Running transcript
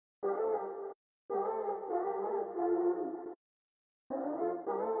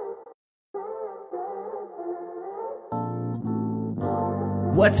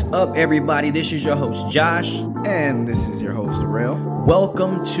What's up, everybody? This is your host, Josh. And this is your host, Rail.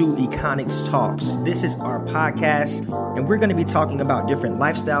 Welcome to Econics Talks. This is our podcast, and we're going to be talking about different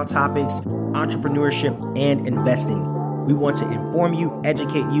lifestyle topics, entrepreneurship, and investing. We want to inform you,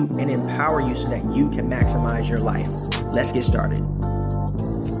 educate you, and empower you so that you can maximize your life. Let's get started.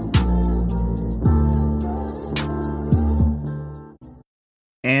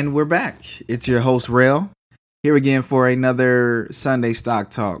 And we're back. It's your host, Rail, here again for another Sunday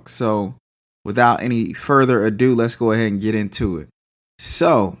Stock Talk. So without any further ado, let's go ahead and get into it.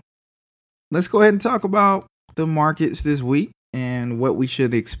 So let's go ahead and talk about the markets this week and what we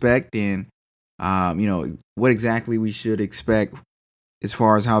should expect and, what exactly we should expect as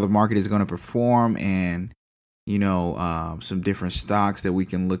far as how the market is going to perform and, some different stocks that we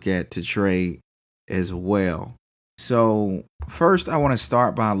can look at to trade as well. So first, I want to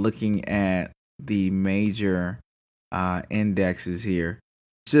start by looking at the major indexes here.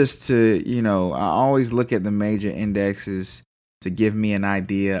 Just to, I always look at the major indexes to give me an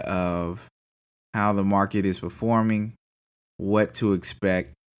idea of how the market is performing, what to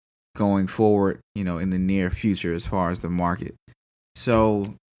expect going forward, in the near future as far as the market.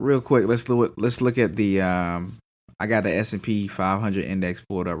 So real quick, let's look at the I got the S&P 500 index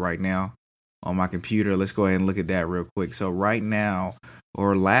pulled up right now on my computer. Let's go ahead and look at that real quick. So right now,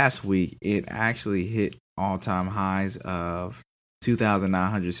 or last week, it actually hit all-time highs of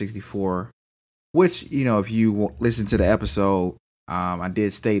 2,964, which, if you listen to the episode, I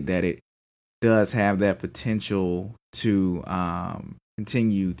did state that it does have that potential to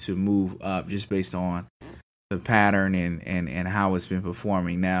continue to move up just based on the pattern and how it's been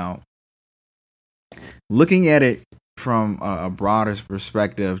performing. Now, looking at it from a broader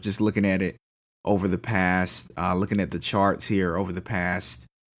perspective, just looking at it over the past, looking at the charts here over the past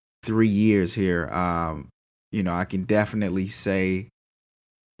 3 years here, I can definitely say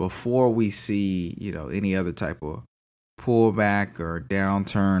before we see, any other type of pullback or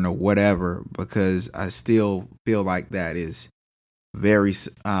downturn or whatever, because I still feel like that is very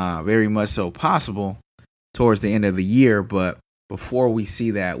much so possible towards the end of the year. But before we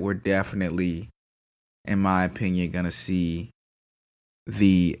see that, we're definitely, in my opinion, going to see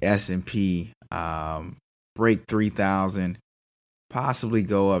the S&P break 3,000, possibly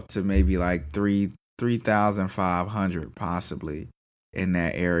go up to maybe like 3,500, possibly in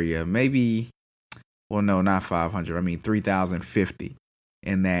that area. Maybe, well, no, not 500. I mean 3,050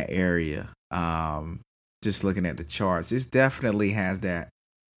 in that area. Just looking at the charts, this definitely has that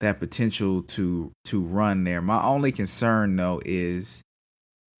potential to run there. My only concern though is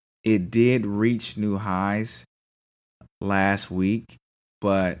it did reach new highs last week,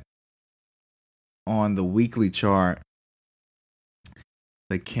 but on the weekly chart,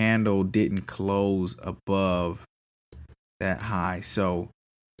 the candle didn't close above that high. So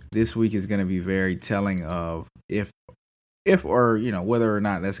this week is going to be very telling of if or whether or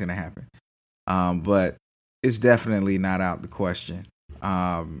not that's going to happen. But it's definitely not out the question.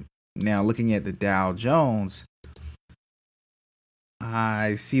 Now looking at the Dow Jones,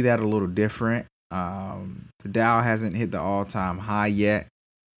 I see that a little different. The Dow hasn't hit the all-time high yet,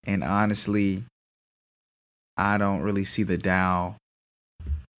 and honestly, I don't really see the Dow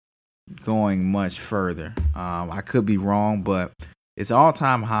going much further. I could be wrong, but its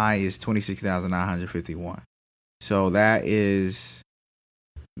all-time high is 26,951. So that is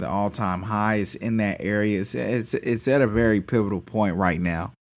the all-time high. It's in that area. It's at a very pivotal point right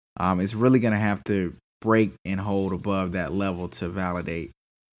now. It's really going to have to break and hold above that level to validate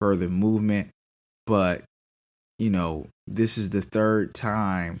further movement. But, this is the third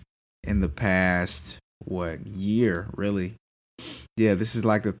time in the past, year, really? Yeah, this is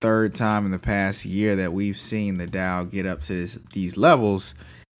like the third time in the past year that we've seen the Dow get up to these levels.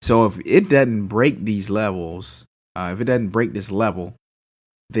 So if it doesn't break these levels, if it doesn't break this level,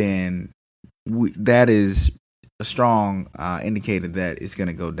 then that is a strong indicator that it's going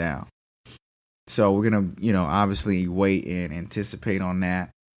to go down. So we're going to, obviously wait and anticipate on that.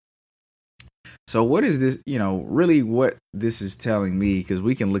 So what is this, really what this is telling me, because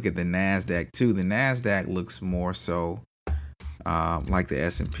we can look at the NASDAQ too. The NASDAQ looks more so like the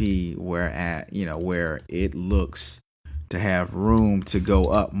S&P, where it looks to have room to go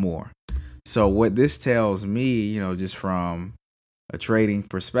up more. So what this tells me, just from a trading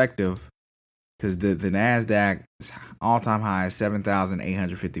perspective, because the NASDAQ all-time high is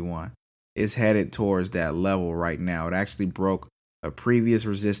 7,851. It's headed towards that level right now. It actually broke a previous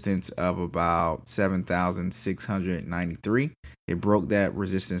resistance of about 7,693. It broke that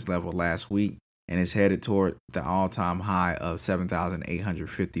resistance level last week and is headed toward the all-time high of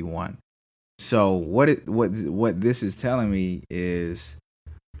 7,851. So what this is telling me is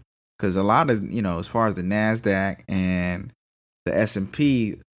because a lot of, as far as the NASDAQ and the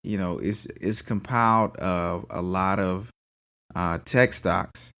S&P, is compiled of a lot of tech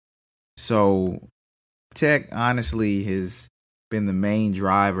stocks. So tech honestly has been the main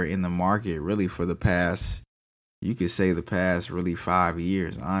driver in the market really for the past, you could say the past really 5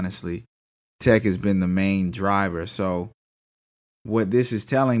 years. Honestly, tech has been the main driver. So what this is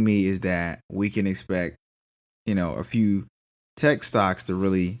telling me is that we can expect, a few tech stocks to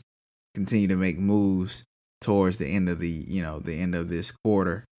really continue to make moves towards the end of the end of this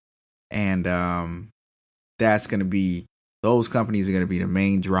quarter. And that's going to be, those companies are going to be the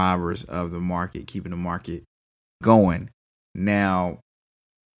main drivers of the market, keeping the market going. Now,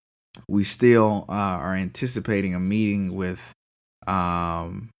 we still are anticipating a meeting with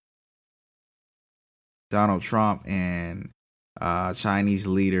Donald Trump and Chinese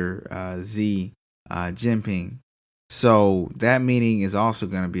leader Xi Jinping. So that meeting is also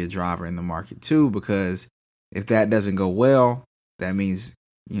going to be a driver in the market too, because if that doesn't go well, that means,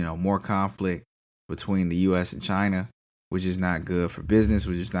 more conflict between the U.S. and China, which is not good for business,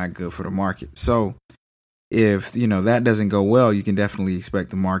 which is not good for the market. So if, that doesn't go well, you can definitely expect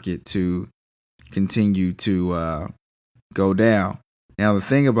the market to continue to go down. Now, the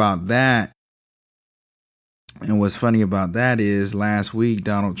thing about that, and what's funny about that is last week,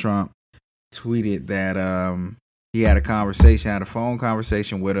 Donald Trump tweeted that he had a phone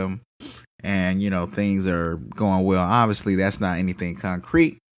conversation with him, and, things are going well. Obviously, that's not anything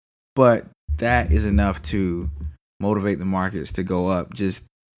concrete, but that is enough to motivate the markets to go up. Just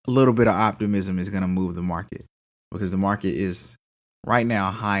a little bit of optimism is going to move the market, because the market is right now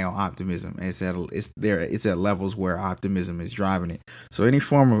high on optimism. It's at levels where optimism is driving it. So any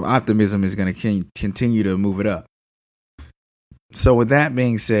form of optimism is going to continue to move it up. So with that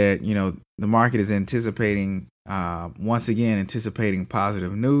being said, the market is anticipating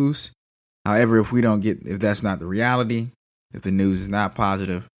positive news. However, if that's not the reality, if the news is not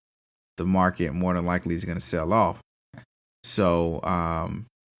positive, the market more than likely is going to sell off. So,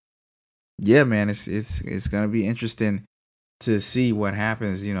 yeah, man, it's going to be interesting to see what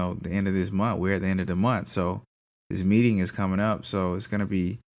happens, the end of this month. We're at the end of the month. So this meeting is coming up. So it's going to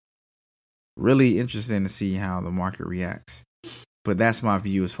be really interesting to see how the market reacts. But that's my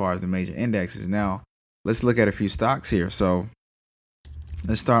view as far as the major indexes. Now, let's look at a few stocks here. So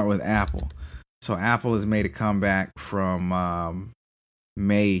let's start with Apple. So Apple has made a comeback from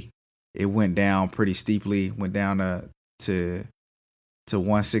May. It went down pretty steeply, went down to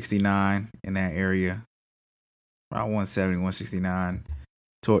 169 in that area, around 170, 169.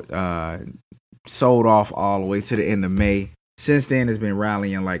 Sold off all the way to the end of May. Since then, it's been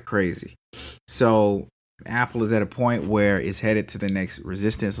rallying like crazy. So Apple is at a point where it's headed to the next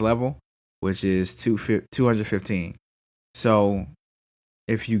resistance level, which is 215. So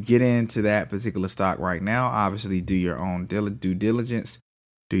if you get into that particular stock right now, obviously do your own due diligence,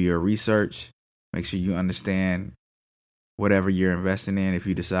 do your research, make sure you understand whatever you're investing in if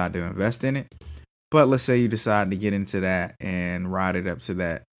you decide to invest in it. But let's say you decide to get into that and ride it up to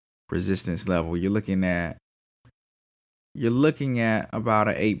that resistance level. You're looking at about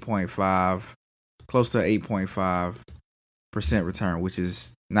an 8.5, close to 8.5% return, which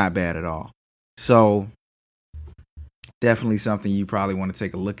is not bad at all. So definitely something you probably want to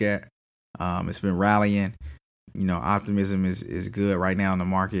take a look at. It's been rallying. Optimism is good right now in the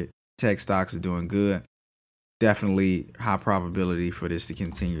market. Tech stocks are doing good. Definitely high probability for this to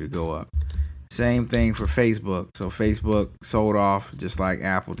continue to go up. Same thing for Facebook. So Facebook sold off just like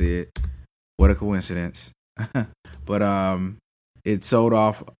Apple did. What a coincidence. But it sold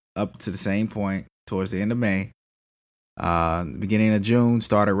off up to the same point towards the end of May. Beginning of June,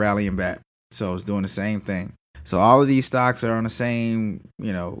 started rallying back. So it's doing the same thing. So all of these stocks are on the same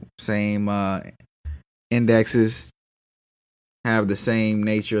indexes, have the same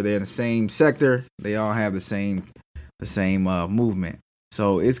nature. They're in the same sector. They all have the same movement.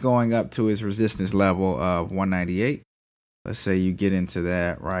 So it's going up to its resistance level of 198. Let's say you get into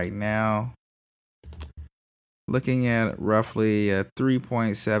that right now. Looking at roughly a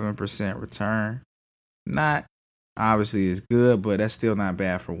 3.7% return. Not obviously is good, but that's still not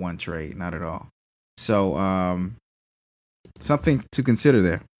bad for one trade. Not at all. So something to consider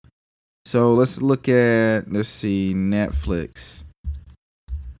there. So let's see, Netflix.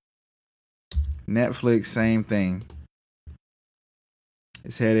 Netflix, same thing.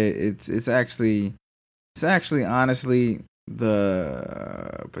 It's headed. It's actually honestly,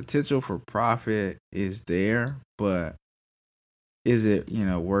 the potential for profit is there, but is it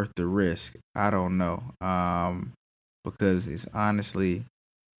worth the risk? I don't know. Because it's honestly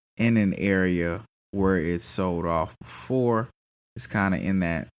in an area where it's sold off before. It's kind of in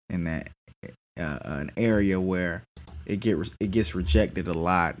that in that an area where it gets rejected a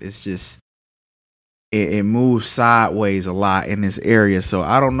lot. It's just it moves sideways a lot in this area. So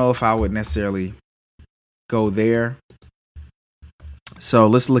I don't know if I would necessarily go there. So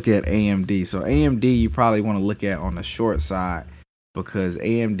let's look at AMD. So AMD you probably want to look at on the short side because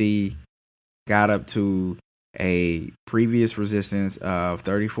AMD got up to a previous resistance of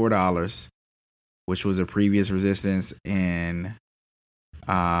 $34, which was a previous resistance in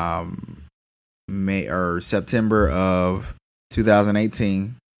May or September of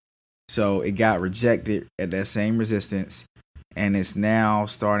 2018. So it got rejected at that same resistance, and it's now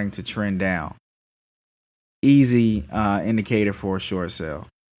starting to trend down. Easy indicator for a short sell.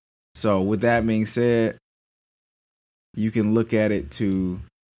 So with that being said, you can look at it to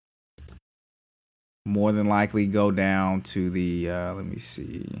more than likely go down to the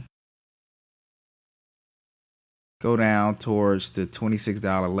go down towards the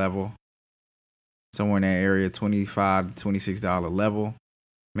 $26 level, somewhere in that area, $25 to $26 level,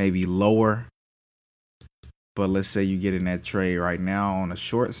 maybe lower. But let's say you get in that trade right now on the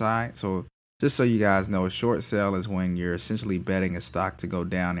short side. So just so you guys know, a short sell is when you're essentially betting a stock to go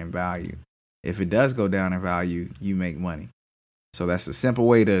down in value. If it does go down in value, you make money. So that's a simple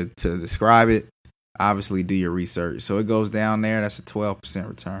way to describe it. Obviously, do your research. So it goes down there. That's a 12%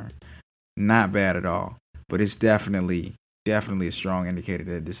 return. Not bad at all. But it's definitely a strong indicator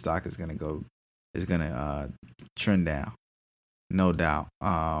that this stock is gonna trend down, no doubt.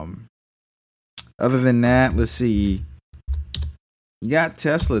 Other than that, let's see. You got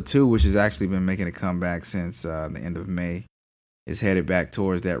Tesla too, which has actually been making a comeback since the end of May. It's headed back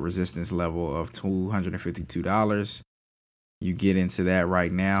towards that resistance level of $252. You get into that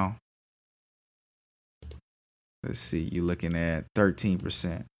right now. Let's see. You're looking at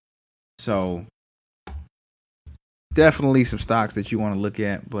 13%. So definitely some stocks that you want to look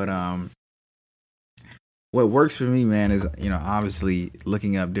at, but what works for me, man, is obviously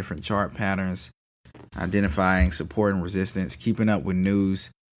looking up different chart patterns, identifying support and resistance, keeping up with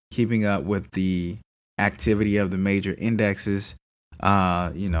news, keeping up with the activity of the major indexes,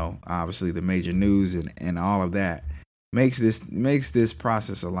 obviously the major news and all of that makes this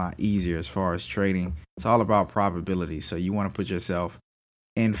process a lot easier as far as trading. It's all about probability. So you want to put yourself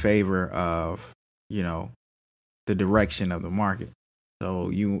in favor of, the direction of the market. So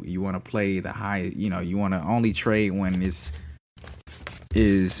you want to play the high, you want to only trade when it's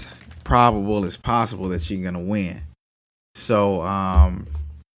is probable as possible that you're going to win. So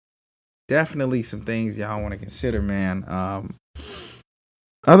definitely some things y'all want to consider, man.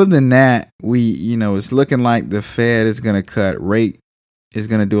 Other than that, it's looking like the Fed is going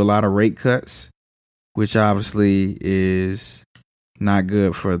to do a lot of rate cuts, which obviously is not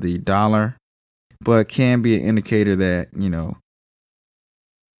good for the dollar, but can be an indicator that,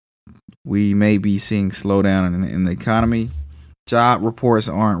 we may be seeing slowdown in the economy. Job reports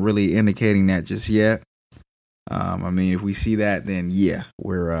aren't really indicating that just yet. If we see that, then yeah,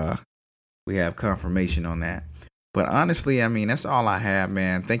 we have confirmation on that. But honestly, that's all I have,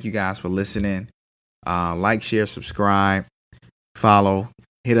 man. Thank you guys for listening. Like, share, subscribe, follow,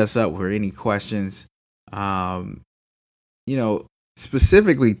 hit us up with any questions.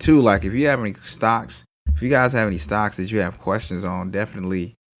 Specifically too, like if you have any stocks, if you guys have any stocks that you have questions on,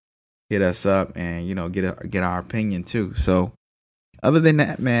 definitely hit us up and, get our opinion too. So other than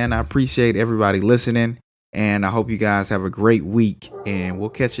that, man, I appreciate everybody listening, and I hope you guys have a great week, and we'll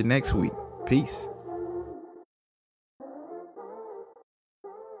catch you next week. Peace.